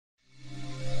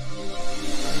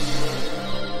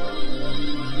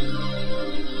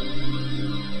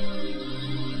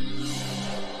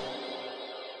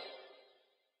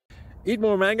Eat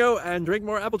more mango and drink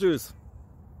more apple juice.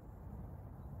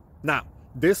 Now,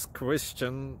 this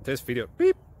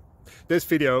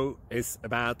video is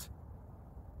about...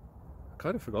 I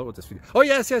kind of forgot what this video... Oh,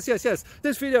 yes.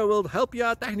 This video will help you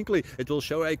out technically. It will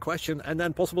show a question and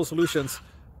then possible solutions.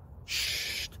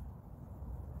 Shh.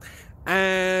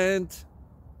 And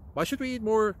why should we eat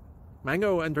more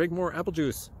mango and drink more apple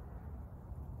juice?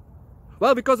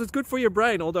 Well, because it's good for your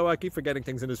brain, although I keep forgetting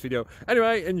things in this video.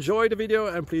 Anyway, enjoy the video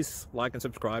and please like and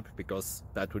subscribe, because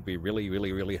that would be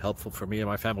really helpful for me and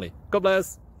my family. God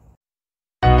bless!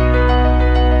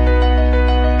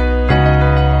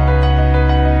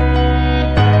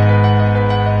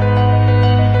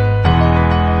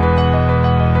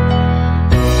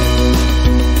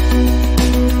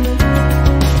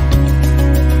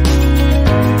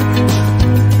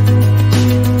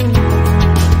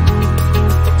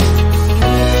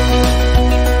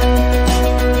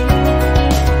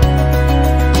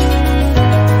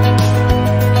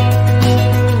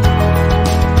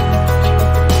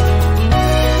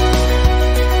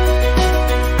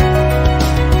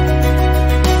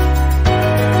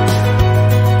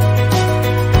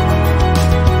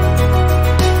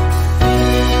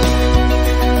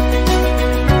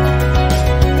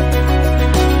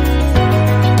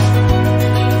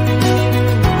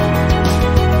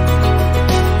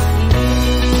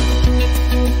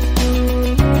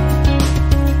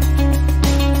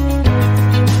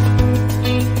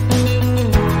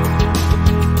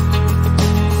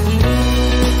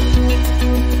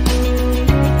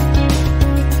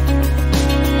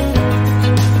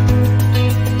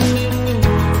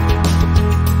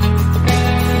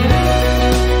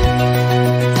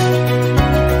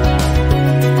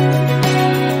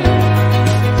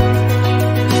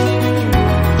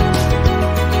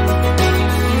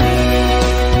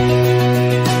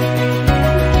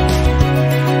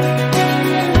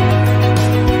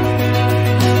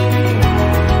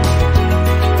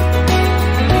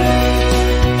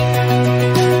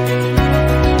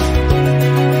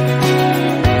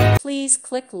 Please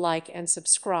click like and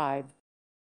subscribe.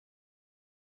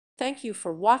 Thank you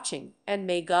for watching, and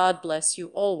may God bless you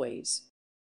always.